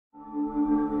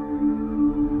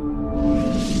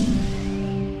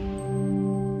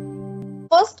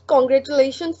first,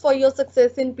 congratulations for your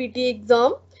success in PTE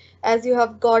exam, as you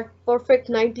have got perfect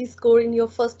 90 score in your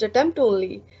first attempt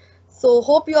only. So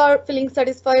hope you are feeling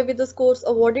satisfied with the scores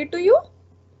awarded to you.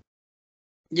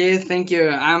 Yes, thank you.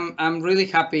 I'm really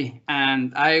happy,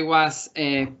 and I was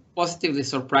positively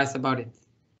surprised about it.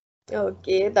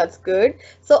 Okay, that's good.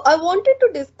 So I wanted to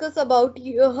discuss about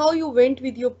you, how you went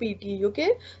with your PTE.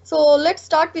 Okay, so let's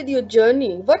start with your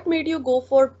journey. What made you go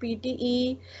for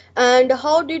PTE, and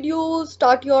how did you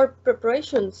start your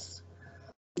preparations?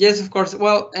 Yes, of course.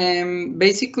 Well,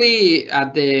 basically,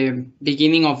 at the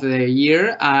beginning of the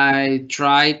year, I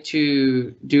tried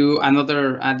to do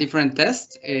another different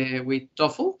test with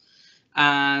TOEFL,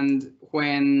 and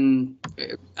when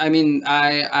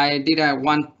I did a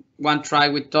one try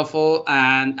with TOEFL,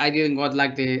 and I didn't got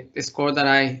like the score that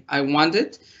I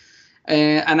wanted.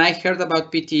 And I heard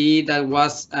about PTE that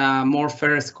was more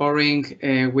fair scoring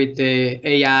with the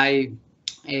AI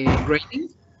grading.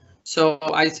 So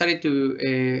I decided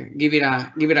to give it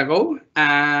a go,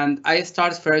 and I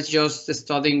started first just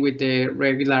studying with the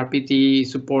regular PTE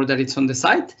support that it's on the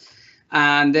site,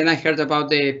 and then I heard about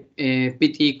the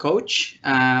PTE coach,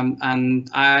 and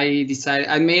I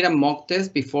made a mock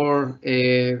test before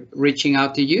reaching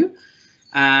out to you,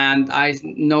 and I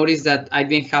noticed that I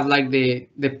didn't have like the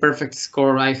perfect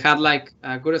score. I had like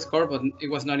a good score, but it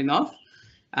was not enough,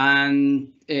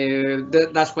 and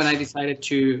that's when I decided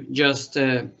to just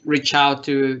reach out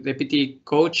to the PT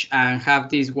coach and have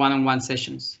these one-on-one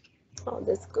sessions. Oh,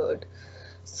 that's good.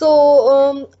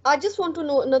 So I just want to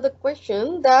know another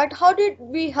question, that how did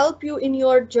we help you in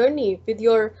your journey with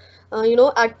your,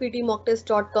 at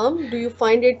ptmocktest.com? Do you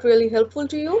find it really helpful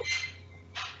to you?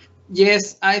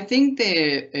 Yes, I think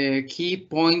the key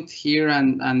point here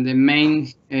and the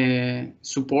main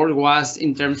support was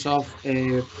in terms of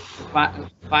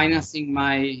financing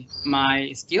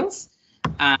my skills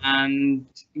and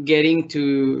getting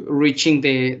to reaching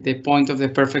the point of the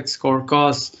perfect score.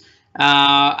 Because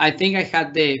I think I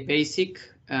had the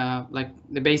like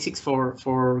the basics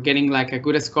for getting like a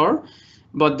good score,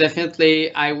 but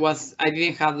definitely I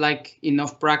didn't have like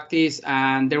enough practice,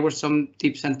 and there were some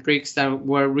tips and tricks that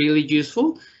were really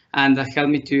useful and that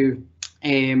helped me to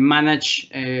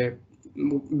manage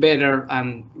better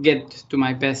and get to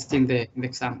my best in the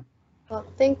exam.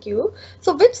 Thank you.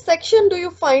 So which section do you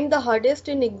find the hardest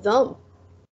in exam?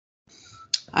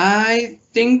 I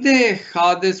think the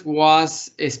hardest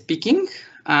was speaking,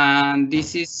 and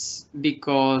this is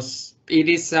because it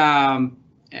is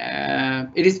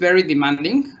very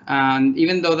demanding. And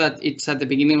even though that it's at the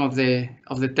beginning of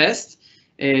the test,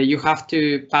 you have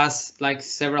to pass like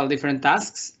several different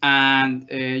tasks, and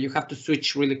you have to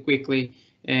switch really quickly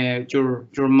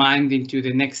your mind into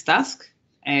the next task.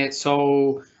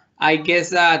 So I guess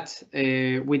that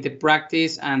with the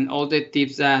practice and all the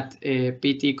tips that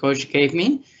PT coach gave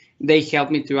me, they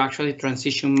helped me to actually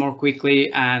transition more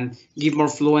quickly and give more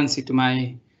fluency to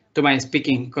my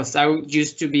speaking, because I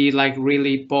used to be like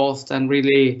really paused and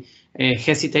really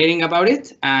hesitating about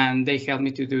it, and they helped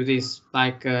me to do this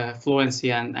like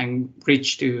fluency and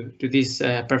reach to this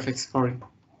perfect scoring.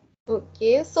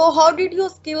 Okay, so how did your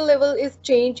skill level is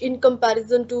change in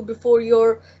comparison to before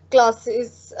your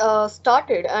classes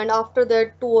started, and after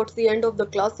that towards the end of the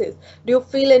classes? Do you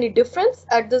feel any difference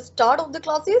at the start of the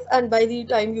classes and by the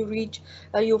time you reach,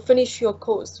 you finish your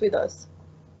course with us?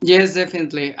 Yes,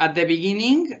 definitely. At the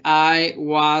beginning, I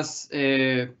was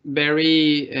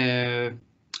very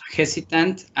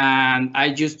hesitant, and I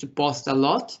used to post a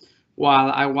lot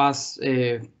while I was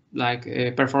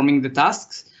performing the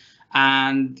tasks.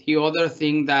 And the other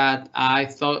thing that I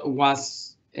thought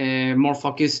was more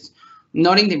focused,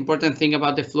 not in the important thing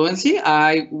about the fluency,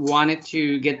 I wanted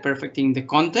to get perfect in the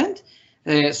content.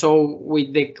 So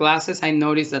with the classes, I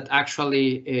noticed that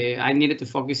actually I needed to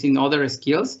focus in other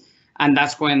skills, and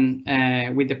that's when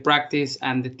with the practice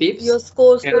and the tips. Your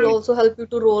scores will Okay. also help you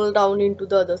to roll down into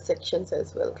the other sections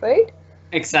as well, right?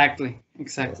 Exactly, Yes,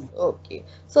 exactly. okay.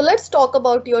 So let's talk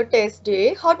about your test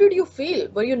day. How did you feel?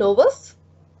 Were you nervous?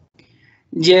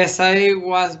 Yes, I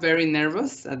was very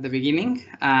nervous at the beginning.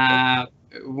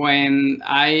 When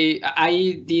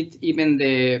I did even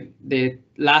the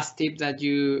last tip that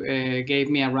you gave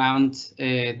me around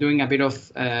doing a bit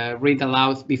of read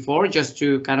aloud before, just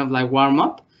to kind of like warm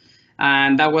up,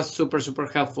 and that was super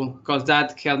helpful because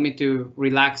that helped me to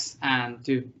relax and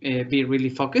to be really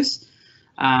focused.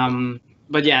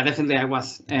 But yeah, definitely I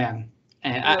was.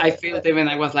 I No, felt even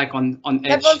I was like on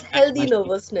that was edge. healthy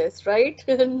nervousness, right?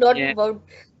 Not Yeah. about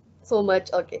So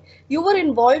much. Okay. You were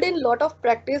involved in a lot of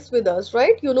practice with us,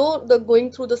 right? You know, the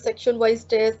going through the section-wise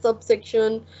test,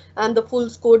 subsection, and the full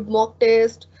scored mock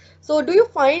test. So, do you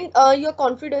find your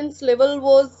confidence level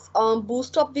was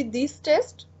boost up with these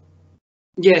tests?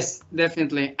 Yes,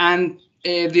 definitely. And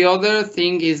the other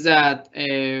thing is that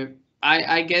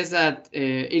I guess that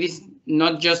it is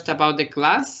not just about the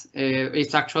class.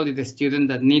 It's actually the student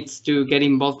that needs to get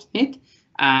involved in it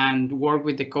and work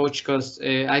with the coach, because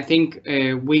I think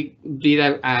we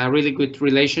did a really good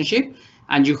relationship,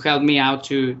 and you helped me out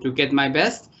to get my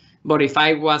best. But if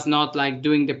I was not like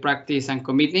doing the practice and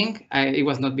committing, it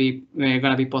was not be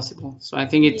gonna be possible. So I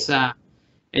think Yeah.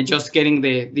 it's just getting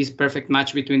the this perfect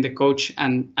match between the coach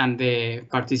and the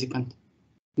participant,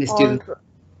 the All student. right.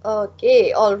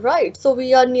 Okay, all right. So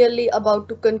we are nearly about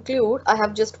to conclude. I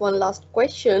have just one last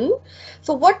question.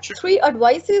 So what Sure. three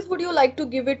advices would you like to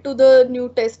give it to the new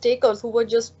test takers who were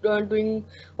just doing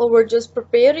or were just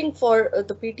preparing for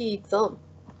the PTE exam?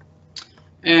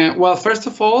 Well, first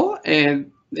of all,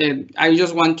 I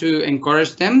just want to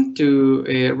encourage them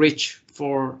to reach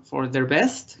for their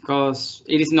best, because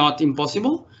it is not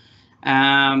impossible.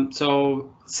 So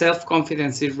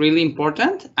self-confidence is really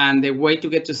important, and the way to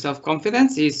get to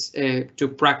self-confidence is to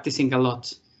practicing a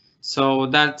lot. So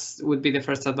that would be the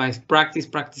first advice: practice,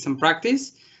 practice, and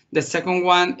practice. The second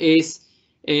one is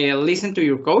listen to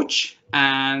your coach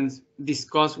and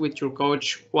discuss with your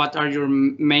coach what are your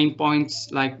main points,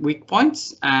 like weak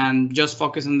points, and just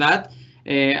focus on that,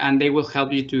 and they will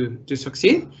help you to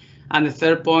succeed. And the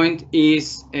third point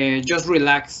is just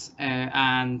relax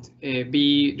and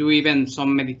be do even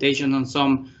some meditation on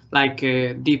some like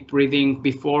deep breathing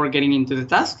before getting into the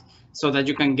task, so that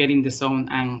you can get in the zone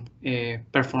and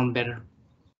perform better.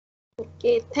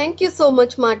 Okay, thank you so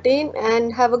much, Martin,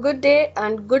 and have a good day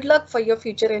and good luck for your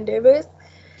future endeavors.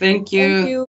 Thank Thank you. you.